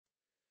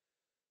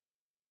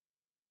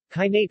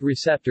Kainate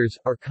receptors,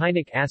 or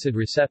kainic acid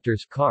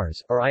receptors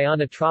 (CARs), are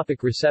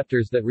ionotropic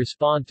receptors that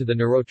respond to the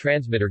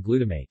neurotransmitter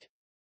glutamate.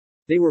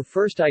 They were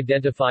first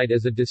identified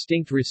as a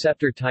distinct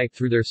receptor type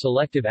through their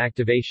selective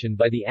activation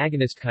by the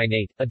agonist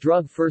kainate, a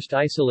drug first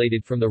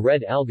isolated from the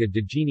red alga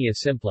Degenia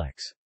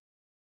simplex.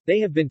 They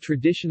have been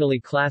traditionally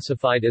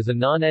classified as a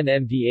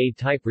non-NMDA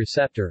type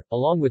receptor,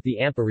 along with the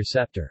AMPA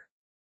receptor.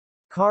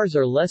 CARs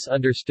are less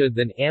understood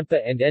than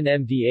AMPA and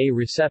NMDA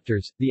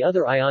receptors, the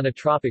other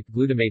ionotropic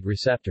glutamate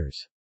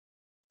receptors.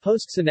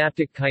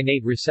 Postsynaptic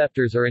kainate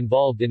receptors are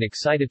involved in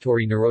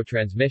excitatory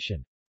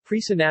neurotransmission.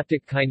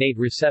 Presynaptic kainate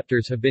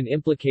receptors have been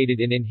implicated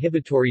in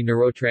inhibitory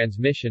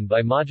neurotransmission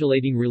by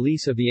modulating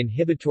release of the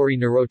inhibitory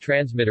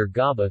neurotransmitter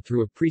GABA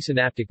through a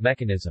presynaptic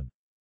mechanism.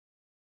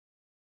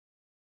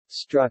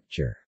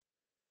 Structure.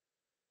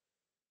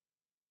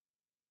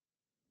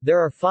 There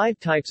are 5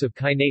 types of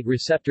kainate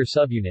receptor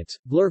subunits: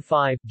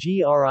 GLUR5,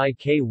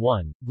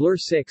 GRIK1,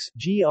 GLUR6,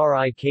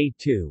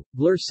 GRIK2,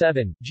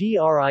 GLUR7,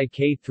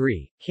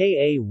 GRIK3,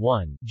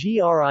 KA1,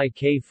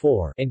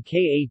 GRIK4, and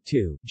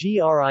KA2,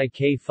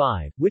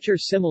 GRIK5, which are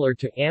similar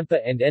to AMPA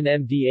and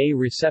NMDA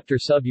receptor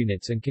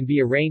subunits and can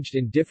be arranged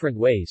in different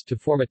ways to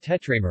form a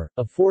tetramer,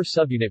 a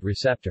 4-subunit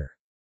receptor.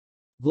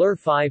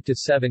 GLUR5 to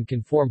 7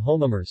 can form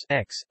homomers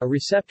X, a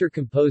receptor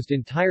composed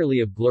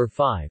entirely of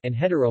GLUR5, and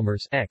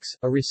heteromers X,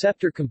 a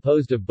receptor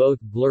composed of both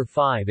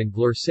GLUR5 and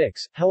GLUR6.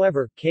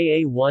 However,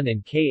 KA1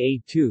 and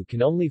KA2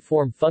 can only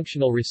form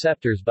functional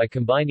receptors by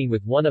combining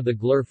with one of the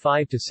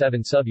GLUR5 to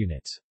 7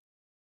 subunits.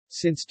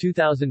 Since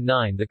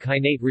 2009, the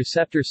kainate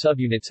receptor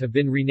subunits have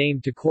been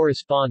renamed to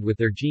correspond with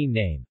their gene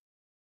name.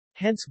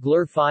 Hence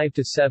GLUR5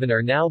 to 7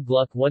 are now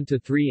GLUK1 to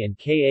 3 and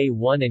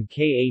KA1 and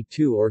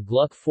KA2 or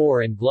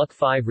GLUK4 and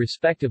GLUK5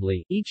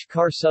 respectively. Each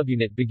CAR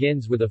subunit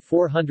begins with a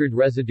 400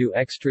 residue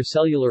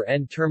extracellular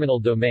N-terminal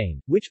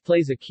domain, which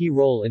plays a key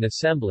role in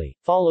assembly,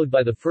 followed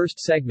by the first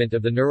segment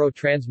of the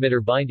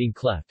neurotransmitter binding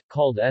cleft,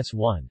 called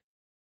S1.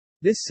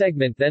 This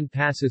segment then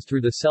passes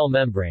through the cell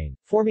membrane,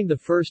 forming the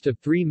first of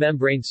 3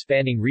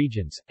 membrane-spanning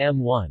regions,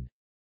 M1.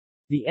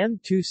 The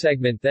M2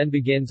 segment then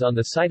begins on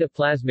the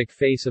cytoplasmic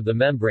face of the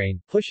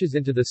membrane, pushes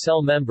into the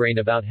cell membrane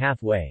about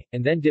halfway,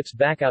 and then dips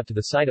back out to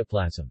the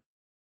cytoplasm.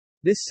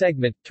 This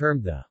segment,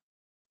 termed the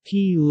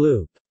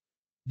P-loop,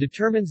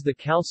 determines the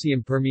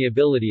calcium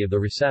permeability of the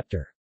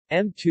receptor.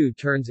 M2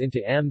 turns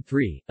into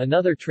M3,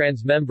 another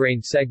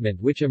transmembrane segment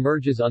which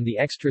emerges on the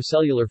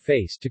extracellular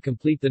face to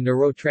complete the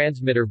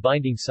neurotransmitter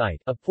binding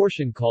site, a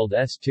portion called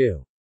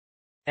S2.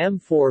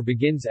 M4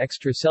 begins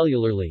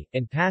extracellularly,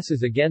 and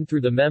passes again through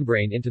the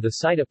membrane into the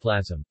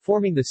cytoplasm,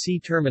 forming the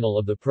C-terminal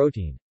of the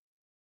protein.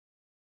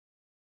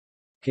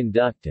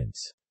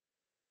 Conductance.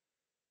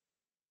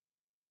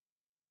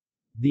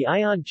 The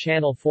ion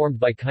channel formed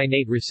by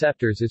kainate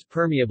receptors is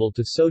permeable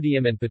to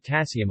sodium and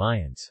potassium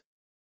ions.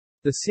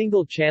 The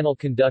single-channel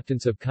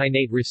conductance of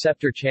kainate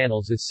receptor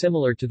channels is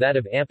similar to that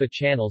of AMPA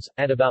channels,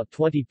 at about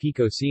 20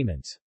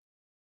 picosiemens.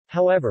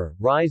 However,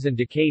 rise and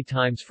decay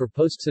times for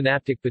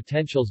postsynaptic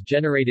potentials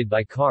generated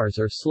by CARs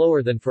are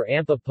slower than for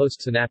AMPA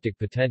postsynaptic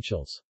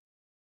potentials.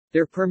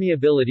 Their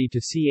permeability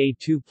to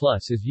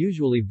Ca2+ is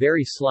usually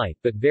very slight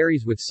but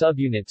varies with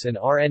subunits and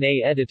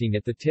RNA editing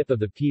at the tip of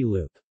the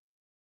P-loop.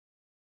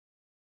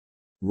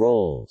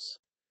 Roles.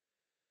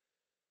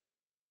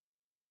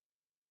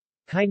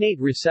 Kainate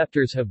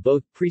receptors have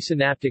both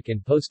presynaptic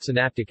and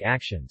postsynaptic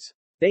actions.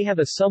 They have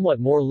a somewhat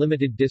more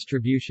limited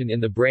distribution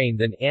in the brain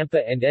than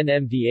AMPA and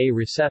NMDA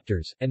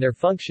receptors, and their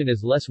function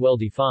is less well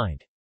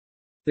defined.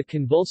 The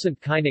convulsant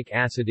kainic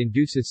acid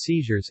induces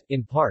seizures,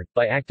 in part,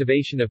 by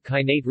activation of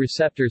kainate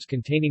receptors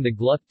containing the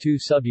GLUK2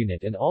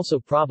 subunit and also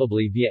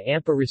probably via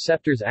AMPA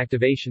receptors.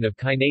 Activation of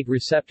kainate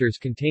receptors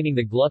containing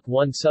the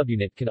GLUK1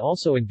 subunit can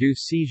also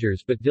induce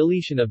seizures, but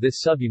deletion of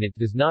this subunit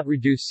does not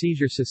reduce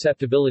seizure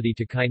susceptibility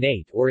to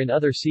kainate or in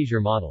other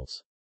seizure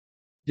models.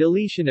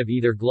 Deletion of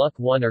either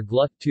GLUK1 or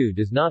GLUK2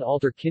 does not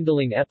alter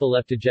kindling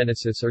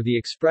epileptogenesis or the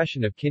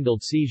expression of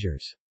kindled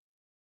seizures.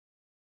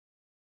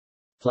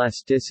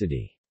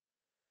 Plasticity.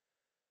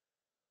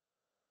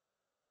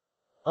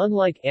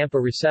 Unlike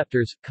AMPA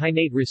receptors,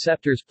 kainate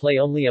receptors play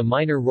only a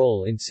minor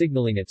role in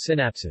signaling at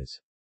synapses.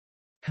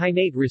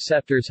 Kainate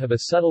receptors have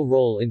a subtle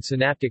role in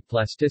synaptic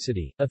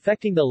plasticity,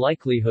 affecting the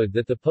likelihood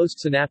that the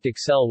postsynaptic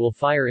cell will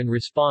fire in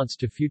response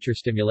to future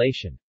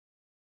stimulation.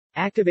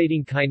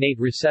 Activating kainate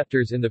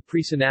receptors in the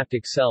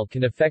presynaptic cell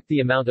can affect the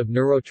amount of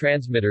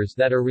neurotransmitters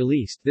that are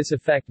released. This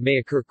effect may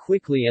occur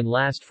quickly and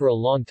last for a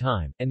long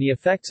time, and the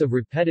effects of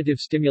repetitive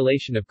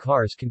stimulation of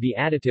CARs can be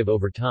additive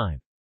over time.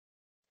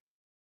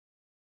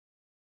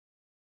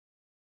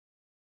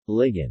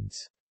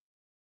 Ligands.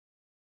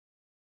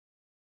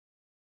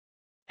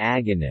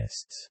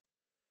 Agonists.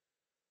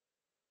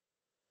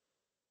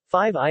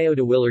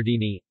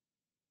 5-iodowillardini,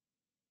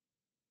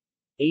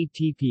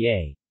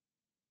 ATPA,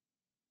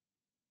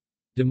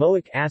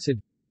 domoic acid,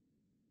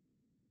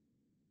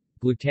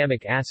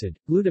 glutamic acid,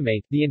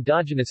 glutamate, the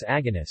endogenous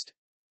agonist,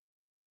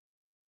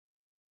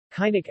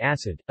 kainic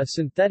acid, a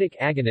synthetic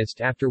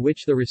agonist after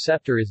which the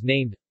receptor is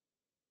named,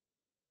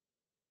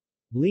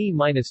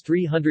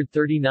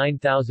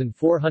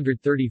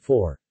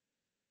 Li-339434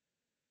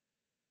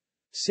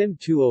 SIM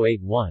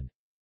 2081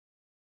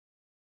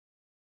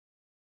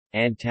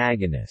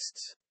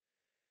 Antagonists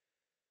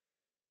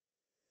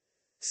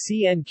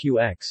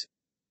CNQX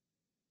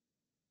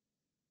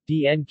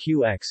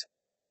DNQX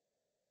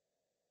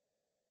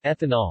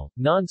Ethanol,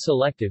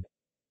 non-selective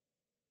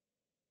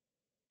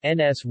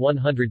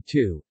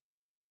NS102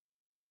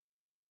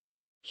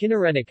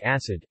 Kinorenic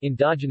acid,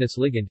 endogenous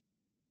ligand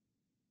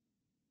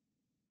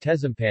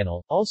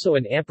Tezempanel, also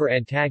an AMPR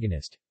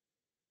antagonist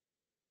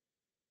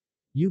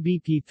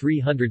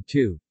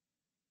UBP302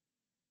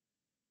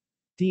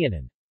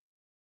 Theanine.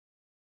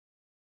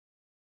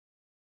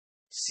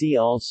 See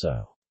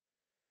also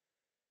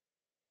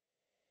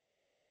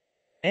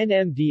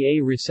NMDA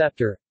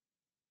receptor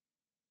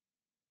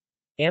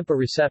AMPA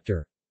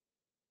receptor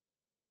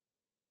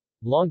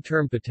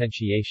Long-term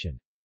potentiation.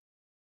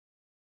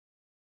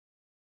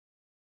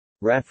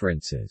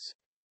 References.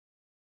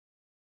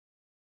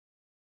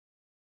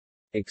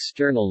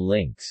 External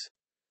links.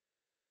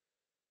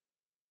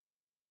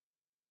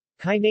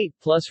 Kainate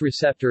plus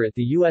receptor at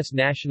the U.S.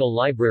 National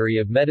Library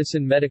of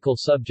Medicine Medical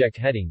Subject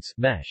Headings,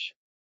 MESH.